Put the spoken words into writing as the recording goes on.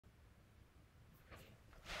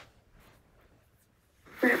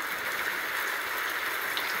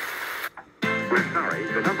We're sorry,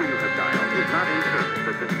 the number you have dialed is not in service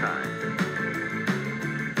at this time.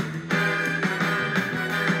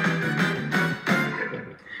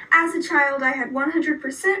 As a child, I had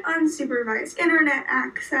 100% unsupervised internet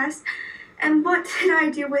access, and what did I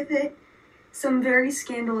do with it? Some very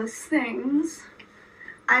scandalous things.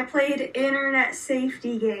 I played internet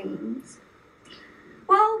safety games.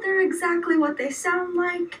 Well, they're exactly what they sound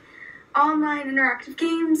like. Online interactive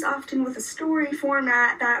games, often with a story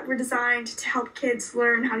format that were designed to help kids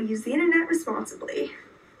learn how to use the internet responsibly.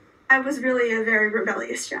 I was really a very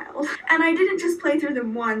rebellious child. And I didn't just play through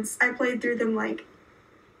them once, I played through them like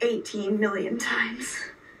 18 million times.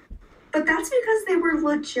 But that's because they were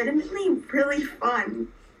legitimately really fun.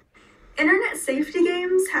 Internet safety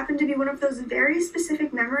games happen to be one of those very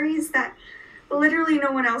specific memories that literally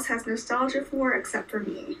no one else has nostalgia for except for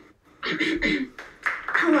me.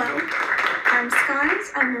 Hello, I'm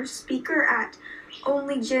Skies. I'm your speaker at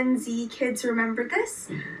Only Gen Z Kids Remember This,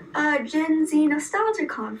 a Gen Z nostalgia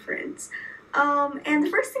conference. And the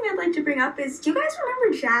first thing I'd like to bring up is, do you guys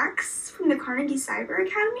remember Jax from the Carnegie Cyber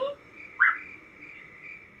Academy?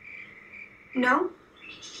 No?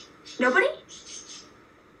 Nobody?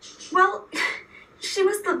 Well, she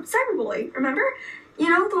was the cyberbully, remember? You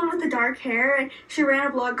know, the one with the dark hair, and she ran a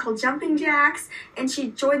blog called Jumping Jacks, and she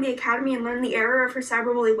joined the academy and learned the error of her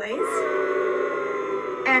cyberbully ways?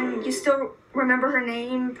 And you still remember her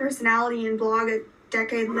name, personality, and blog a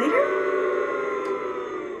decade later?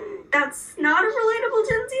 That's not a relatable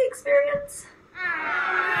Gen Z experience?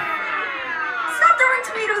 Stop throwing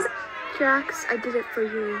tomatoes! Jax, I did it for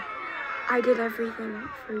you. I did everything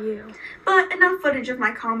for you. But enough footage of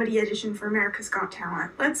my comedy audition for America's Got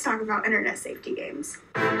Talent. Let's talk about internet safety games.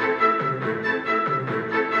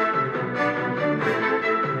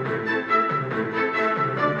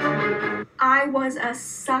 I was a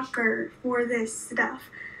sucker for this stuff.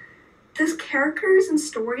 The characters and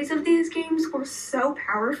stories of these games were so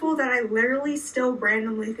powerful that I literally still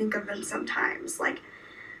randomly think of them sometimes. Like,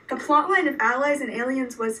 the plotline of Allies and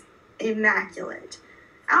Aliens was immaculate.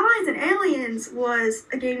 Allies and Aliens was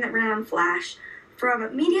a game that ran on Flash from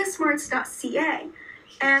mediasmarts.ca,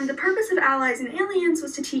 and the purpose of Allies and Aliens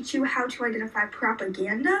was to teach you how to identify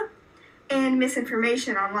propaganda and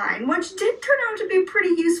misinformation online, which did turn out to be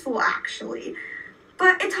pretty useful actually.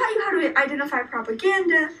 But it taught you how to identify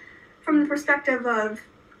propaganda from the perspective of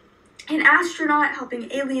an astronaut helping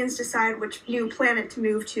aliens decide which new planet to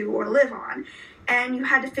move to or live on, and you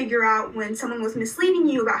had to figure out when someone was misleading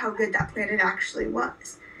you about how good that planet actually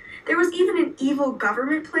was. There was even an evil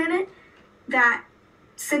government planet that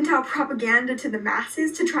sent out propaganda to the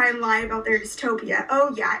masses to try and lie about their dystopia.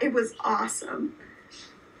 Oh yeah, it was awesome.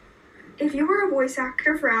 If you were a voice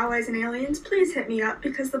actor for Allies and Aliens, please hit me up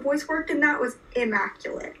because the voice work in that was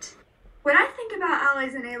immaculate. When I think about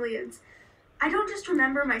Allies and Aliens, I don't just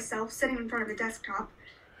remember myself sitting in front of a desktop.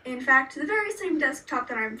 In fact, the very same desktop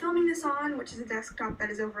that I'm filming this on, which is a desktop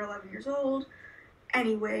that is over 11 years old.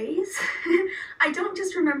 Anyways, I don't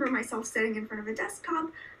just remember myself sitting in front of a desktop,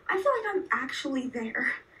 I feel like I'm actually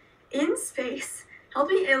there, in space,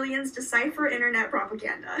 helping aliens decipher internet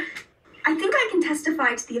propaganda. I think I can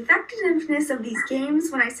testify to the effectiveness of these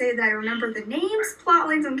games when I say that I remember the names,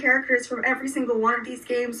 plotlines, and characters from every single one of these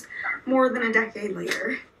games more than a decade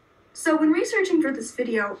later. So when researching for this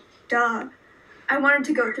video, I wanted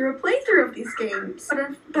to go through a playthrough of these games.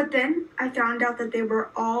 But then I found out that they were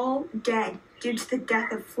all dead due to the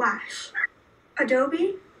death of Flash.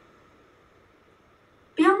 Adobe,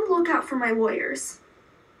 be on the lookout for my lawyers.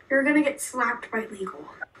 You're gonna get slapped by legal.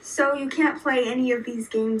 So you can't play any of these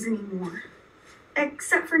games anymore.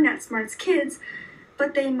 Except for NetSmart's kids,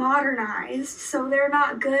 but they modernized, so they're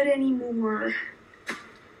not good anymore.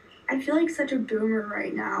 I feel like such a boomer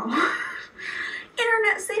right now.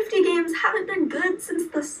 Internet safety games haven't been good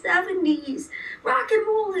since the 70s. Rock and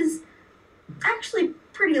roll is actually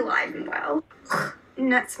pretty alive and well.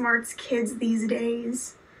 NetSmart's kids these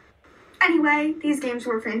days. Anyway, these games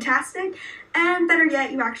were fantastic, and better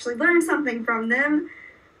yet, you actually learned something from them.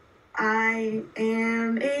 I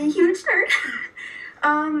am a huge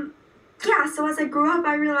nerd. Yeah, so as I grew up,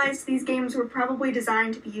 I realized these games were probably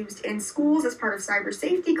designed to be used in schools as part of cyber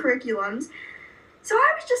safety curriculums. So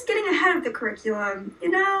I was just getting ahead of the curriculum, you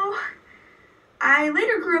know? I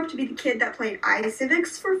later grew up to be the kid that played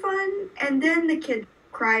iCivics for fun, and then the kid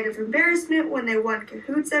cried of embarrassment when they won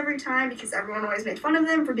Kahoots every time because everyone always made fun of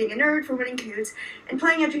them for being a nerd for winning Kahoots and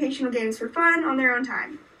playing educational games for fun on their own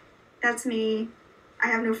time. That's me. I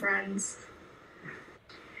have no friends.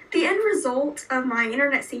 The end result of my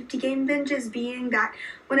internet safety game binges being that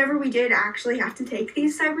whenever we did actually have to take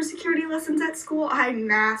these cybersecurity lessons at school, I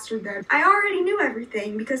mastered them. I already knew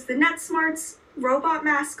everything because the NetSmarts Robot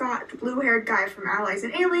mascot, the blue-haired guy from Allies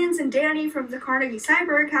and Aliens, and Danny from the Carnegie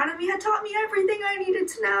Cyber Academy had taught me everything I needed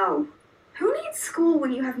to know. Who needs school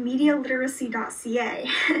when you have medialiteracy.ca?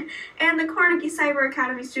 And the Carnegie Cyber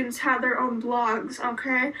Academy students had their own blogs,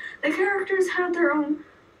 okay? The characters had their own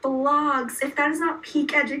blogs. If that is not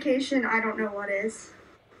peak education, I don't know what is.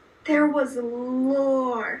 There was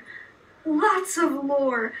lore. Lots of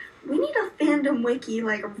lore. We need a fandom wiki,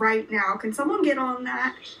 like, right now. Can someone get on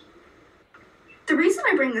that? The reason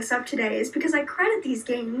I bring this up today is because I credit these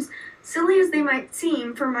games, silly as they might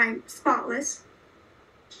seem, for my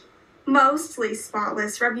mostly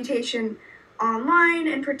spotless reputation online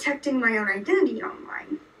and protecting my own identity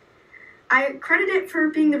online. I credit it for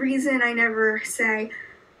being the reason I never, say,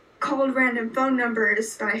 called random phone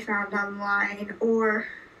numbers that I found online or,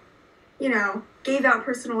 gave out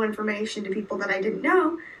personal information to people that I didn't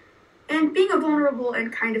know. And being a vulnerable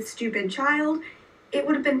and kind of stupid child, it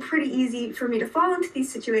would have been pretty easy for me to fall into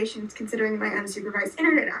these situations considering my unsupervised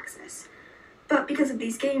internet access. But because of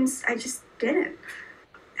these games, I just didn't.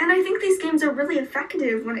 And I think these games are really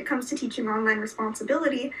effective when it comes to teaching online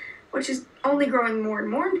responsibility, which is only growing more and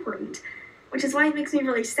more important. Which is why it makes me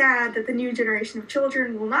really sad that the new generation of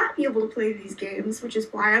children will not be able to play these games, which is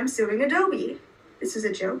why I'm suing Adobe. This is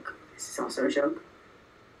a joke. This is also a joke.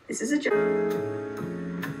 This is a joke.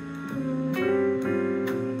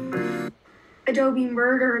 Adobe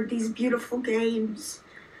murdered these beautiful games.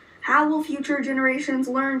 How will future generations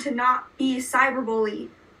learn to not be cyberbullied?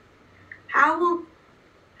 How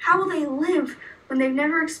will they live when they've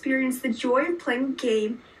never experienced the joy of playing a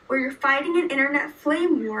game where you're fighting an internet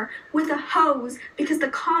flame war with a hose because the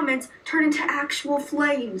comments turn into actual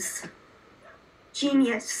flames?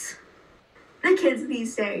 Genius. The kids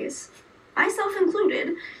these days, myself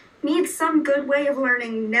included, need some good way of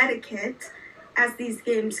learning netiquette, as these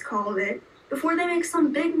games called it, before they make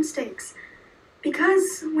some big mistakes.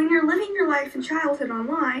 Because when you're living your life in childhood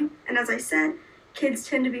online, and as I said, kids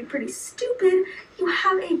tend to be pretty stupid, you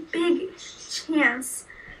have a big chance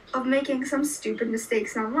of making some stupid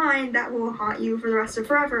mistakes online that will haunt you for the rest of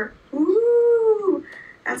forever. Ooh,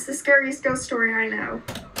 that's the scariest ghost story I know.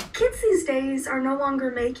 Kids these days are no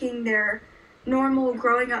longer making their normal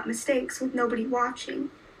growing up mistakes with nobody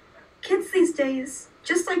watching. Kids these days,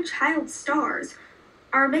 just like child stars,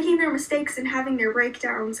 are making their mistakes and having their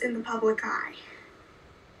breakdowns in the public eye.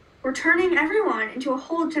 We're turning everyone into a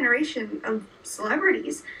whole generation of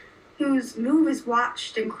celebrities whose move is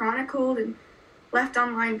watched and chronicled and left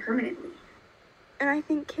online permanently. And I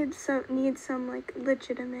think kids need some,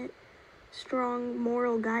 legitimate, strong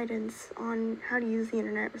moral guidance on how to use the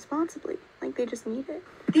internet responsibly. They just need it.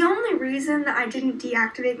 The only reason that I didn't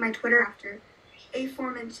deactivate my Twitter after a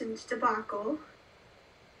aforementioned debacle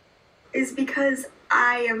is because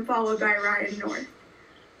I am followed by Ryan North.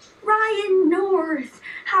 Ryan North!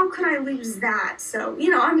 How could I lose that? So,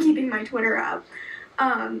 I'm keeping my Twitter up.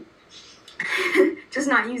 Just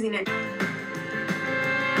not using it.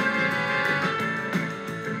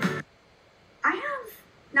 I have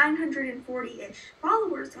 940-ish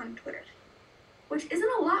followers on Twitter, which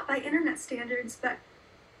isn't a lot by internet standards, but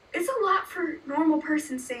it's a lot for normal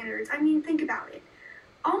person standards. I mean, think about it.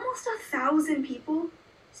 Almost 1,000 people,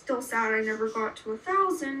 still sad I never got to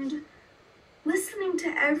 1,000, listening to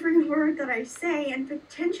every word that I say and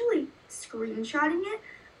potentially screenshotting it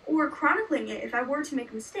or chronicling it if I were to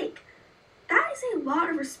make a mistake. That is a lot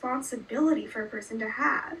of responsibility for a person to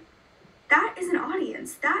have. That is an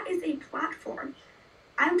audience. That is a platform.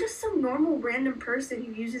 I'm just some normal random person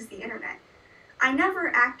who uses the internet. I never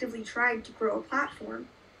actively tried to grow a platform,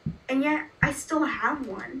 and yet I still have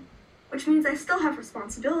one, which means I still have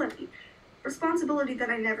responsibility. Responsibility that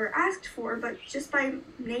I never asked for, but just by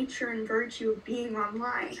nature and virtue of being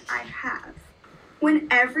online, I have. When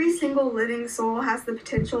every single living soul has the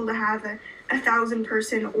potential to have a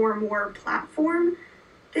 1,000-person or more platform,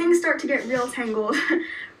 things start to get real tangled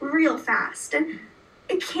real fast, and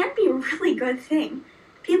it can be a really good thing.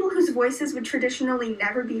 People whose voices would traditionally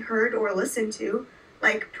never be heard or listened to,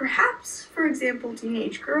 like perhaps, for example,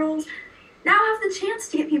 teenage girls, now have the chance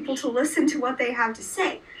to get people to listen to what they have to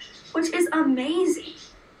say, which is amazing.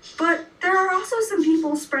 But there are also some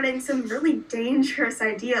people spreading some really dangerous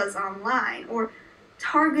ideas online or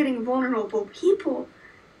targeting vulnerable people,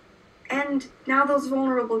 and now those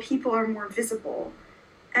vulnerable people are more visible.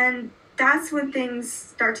 And that's when things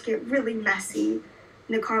start to get really messy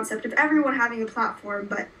in the concept of everyone having a platform,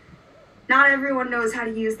 but not everyone knows how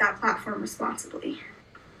to use that platform responsibly.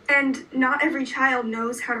 And not every child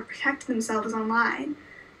knows how to protect themselves online.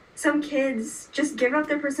 Some kids just give up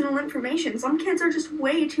their personal information. Some kids are just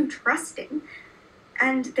way too trusting,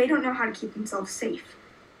 and they don't know how to keep themselves safe.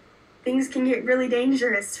 things can get really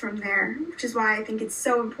dangerous from there, which is why I think it's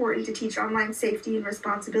so important to teach online safety and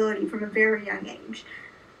responsibility from a very young age.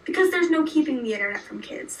 Because there's no keeping the internet from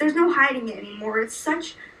kids. There's no hiding it anymore. It's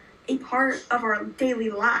such a part of our daily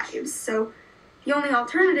lives. So the only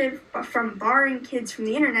alternative from barring kids from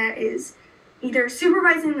the internet is either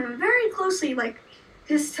supervising them very closely, like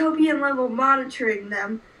dystopian level monitoring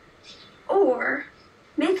them, or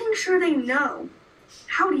making sure they know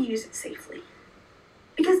how to use it safely.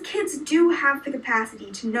 Because kids do have the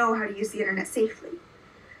capacity to know how to use the internet safely.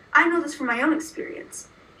 I know this from my own experience.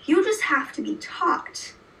 You just have to be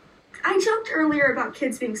taught. I joked earlier about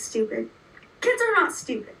kids being stupid. Kids are not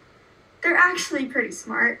stupid. They're actually pretty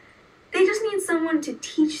smart. They just need someone to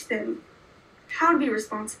teach them how to be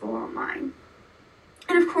responsible online.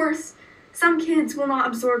 And of course, some kids will not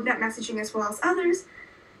absorb that messaging as well as others,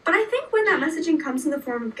 but I think when that messaging comes in the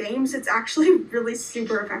form of games, it's actually really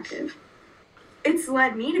super effective. It's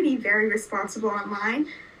led me to be very responsible online.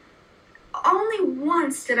 Only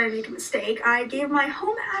once did I make a mistake. I gave my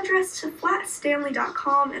home address to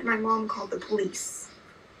flatstanley.com and my mom called the police.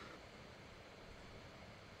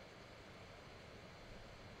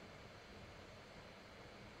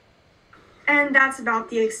 And that's about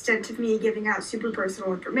the extent of me giving out super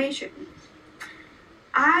personal information.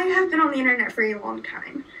 I have been on the internet for a long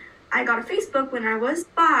time. I got a Facebook when I was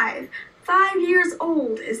 5. 5 years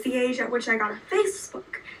old is the age at which I got a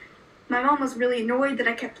Facebook. My mom was really annoyed that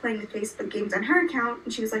I kept playing the Facebook games on her account,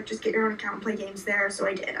 and she was like, just get your own account and play games there, so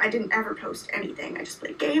I did. I didn't ever post anything, I just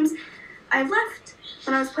played games. I left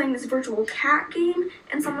when I was playing this virtual cat game,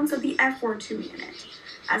 and someone said the F word to me in it.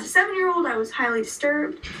 As a 7-year-old, I was highly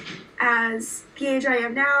disturbed. As the age I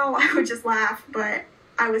am now, I would just laugh, but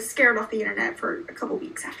I was scared off the internet for a couple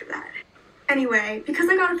weeks after that. Anyway, because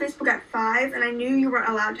I got a Facebook at 5 and I knew you weren't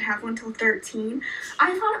allowed to have one until 13,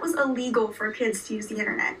 I thought it was illegal for kids to use the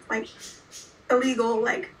internet. Like, illegal,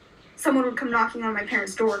 like, someone would come knocking on my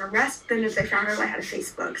parents' door and arrest them if they found out I had a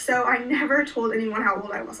Facebook. So I never told anyone how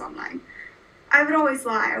old I was online. I would always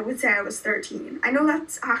lie. I would say I was 13. I know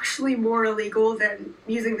that's actually more illegal than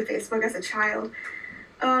using the Facebook as a child.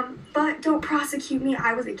 But don't prosecute me.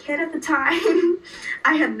 I was a kid at the time.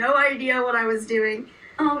 I had no idea what I was doing.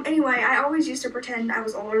 Anyway, I always used to pretend I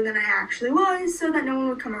was older than I actually was so that no one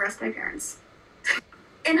would come arrest my parents.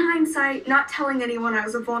 In hindsight, not telling anyone I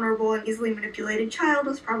was a vulnerable and easily manipulated child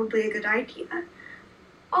was probably a good idea.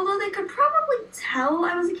 Although they could probably tell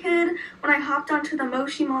I was a kid when I hopped onto the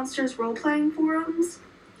Moshi Monsters role-playing forums.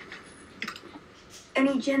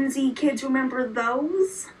 Any Gen Z kids remember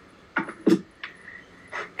those?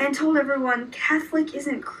 And told everyone Catholic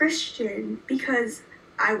isn't Christian because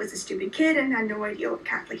I was a stupid kid and had no idea what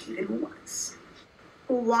Catholic even was.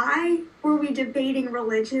 Why were we debating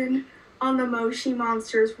religion on the Moshi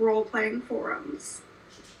Monsters role-playing forums?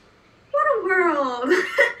 What a world!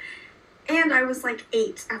 And I was like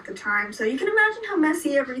 8 at the time, so you can imagine how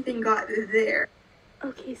messy everything got there.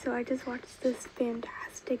 Okay, so I just watched this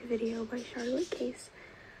fantastic video by Charlotte Case,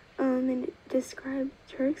 and it described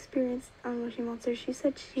her experience on Moshi Monsters. She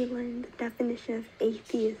said she learned the definition of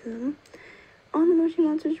atheism on the Moshi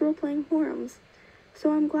Monsters role-playing forums.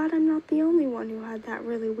 So I'm glad I'm not the only one who had that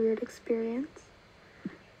really weird experience.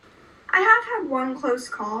 I have had one close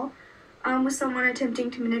call with someone attempting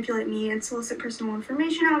to manipulate me and solicit personal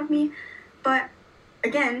information out of me, but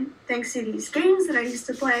again, thanks to these games that I used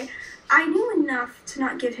to play, I knew enough to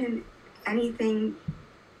not give him anything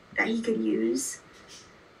that he could use.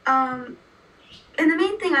 And the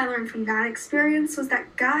main thing I learned from that experience was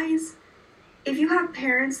that, guys, if you have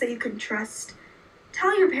parents that you can trust,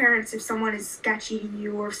 tell your parents if someone is sketchy to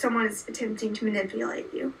you or if someone is attempting to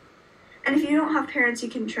manipulate you. And if you don't have parents you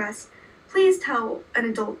can trust, please tell an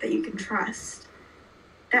adult that you can trust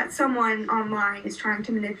that someone online is trying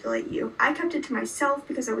to manipulate you. I kept it to myself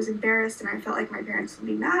because I was embarrassed and I felt like my parents would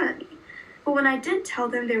be mad at me. But when I did tell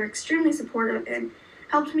them, they were extremely supportive and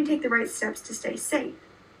helped me take the right steps to stay safe.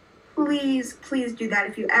 Please, please do that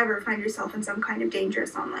if you ever find yourself in some kind of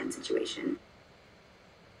dangerous online situation.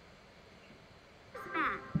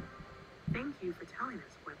 Thank you for telling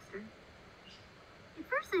us, Webster. At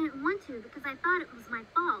first I didn't want to because I thought it was my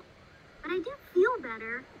fault. But I do feel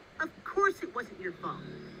better. Of course it wasn't your fault.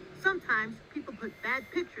 Sometimes people put bad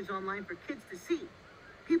pictures online for kids to see.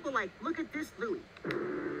 People like, look at this Louis.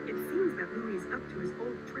 It seems that Louis is up to his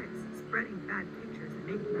old tricks, spreading bad pictures and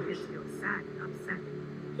making kids feel sad and upset.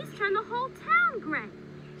 He's turned the whole town gray.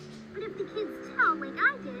 But if the kids tell like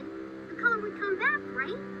I did, the color would come back,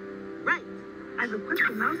 right? Right. I've equipped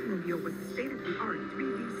the Mousemobile with the state-of-the-art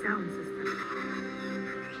 3D sound system.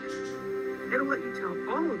 It'll let you tell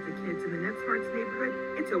all of the kids in the NetSmarts neighborhood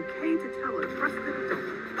it's okay to tell a trusted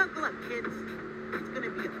adult. Buckle up, kids. It's gonna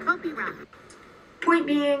be a bumpy ride. Point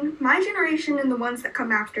being, my generation and the ones that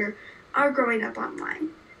come after are growing up online.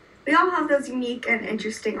 We all have those unique and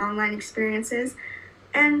interesting online experiences,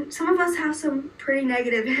 and some of us have some pretty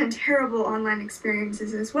negative and terrible online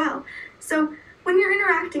experiences as well. So when you're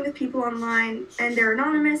interacting with people online and they're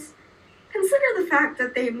anonymous, consider the fact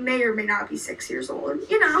that they may or may not be 6 years old,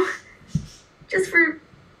 just for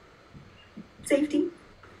safety.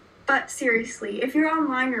 But seriously, if you're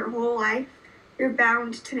online your whole life, you're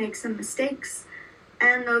bound to make some mistakes,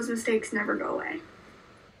 and those mistakes never go away.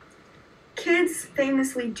 Kids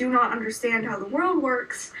famously do not understand how the world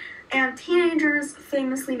works, and teenagers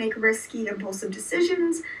famously make risky, impulsive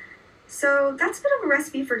decisions. So that's a bit of a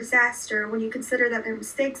recipe for disaster when you consider that their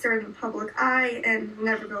mistakes are in the public eye and will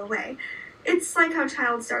never go away. It's like how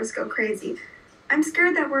child stars go crazy. I'm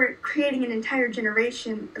scared that we're creating an entire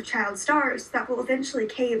generation of child stars that will eventually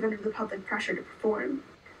cave under the public pressure to perform.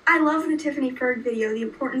 I love the Tiffany Ferg video, The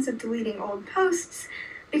Importance of Deleting Old Posts,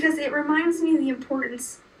 because it reminds me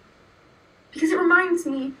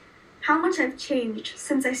how much I've changed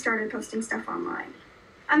since I started posting stuff online.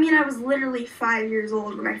 I mean, I was literally 5 years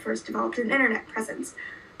old when I first developed an internet presence.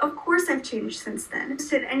 Of course I've changed since then.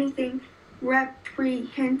 Said anything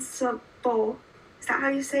reprehensible. Is that how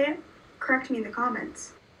you say it? Correct me in the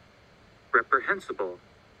comments. Reprehensible.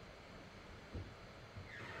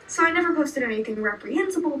 So I never posted anything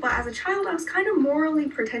reprehensible, but as a child I was kind of morally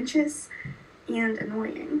pretentious and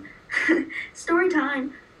annoying. Story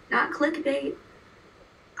time, not clickbait.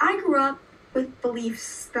 I grew up with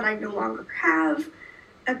beliefs that I no longer have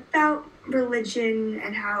about religion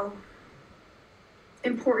and how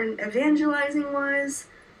important evangelizing was.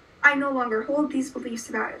 I no longer hold these beliefs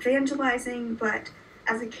about evangelizing, but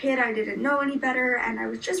as a kid I didn't know any better, and I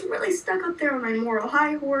was just really stuck up there on my moral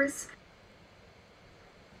high horse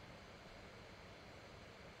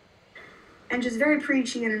and just very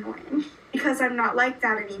preachy and annoying. Because I'm not like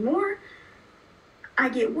that anymore, I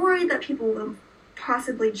get worried that people will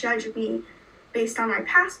possibly judge me based on my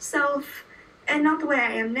past self, and not the way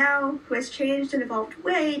I am now, who has changed and evolved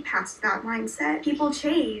way past that mindset. People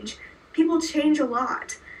change. People change a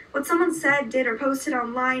lot. What someone said, did, or posted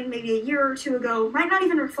online maybe a year or two ago might not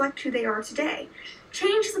even reflect who they are today.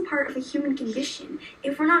 Change is a part of a human condition.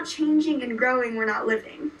 If we're not changing and growing, we're not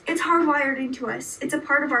living. It's hardwired into us. It's a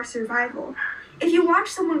part of our survival. If you watch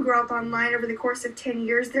someone grow up online over the course of 10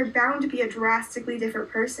 years, they're bound to be a drastically different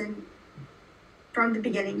person from the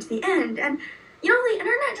beginning to the end. And the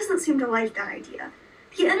internet doesn't seem to like that idea.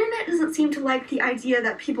 The internet doesn't seem to like the idea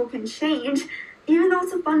that people can change, even though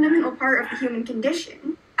it's a fundamental part of the human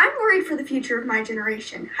condition. I'm worried for the future of my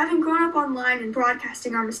generation, having grown up online and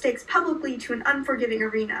broadcasting our mistakes publicly to an unforgiving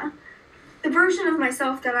arena. The version of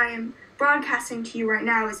myself that I am broadcasting to you right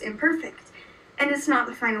now is imperfect, and it's not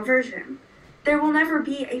the final version. There will never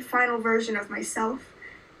be a final version of myself.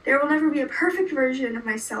 There will never be a perfect version of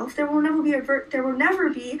myself. There will never be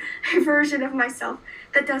a version of myself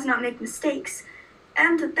that does not make mistakes.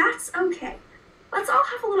 And that's okay. Let's all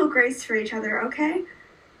have a little grace for each other, okay?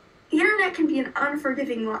 The internet can be an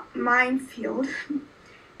unforgiving minefield,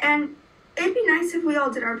 and it'd be nice if we all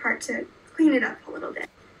did our part to clean it up a little bit.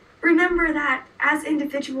 Remember that as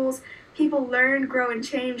individuals, people learn, grow, and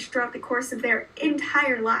change throughout the course of their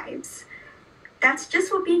entire lives. That's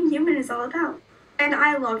just what being human is all about. And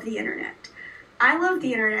I love the internet. I love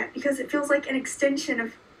the internet because it feels like an extension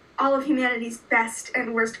of all of humanity's best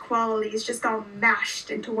and worst qualities just all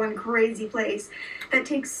mashed into one crazy place that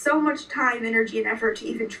takes so much time, energy, and effort to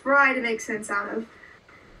even try to make sense out of.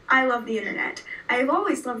 I love the internet. I have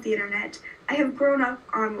always loved the internet. I have grown up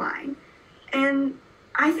online. And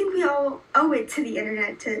I think we all owe it to the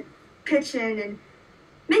internet to pitch in and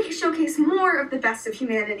make it showcase more of the best of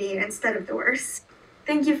humanity instead of the worst.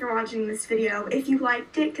 Thank you for watching this video. If you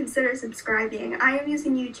liked it, consider subscribing. I am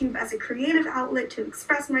using YouTube as a creative outlet to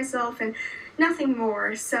express myself and nothing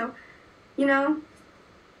more. So,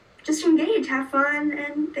 just engage, have fun,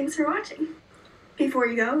 and thanks for watching. Before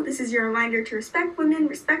you go, this is your reminder to respect women,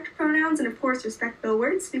 respect pronouns, and of course respect Bill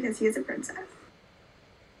Wirtz because he is a princess.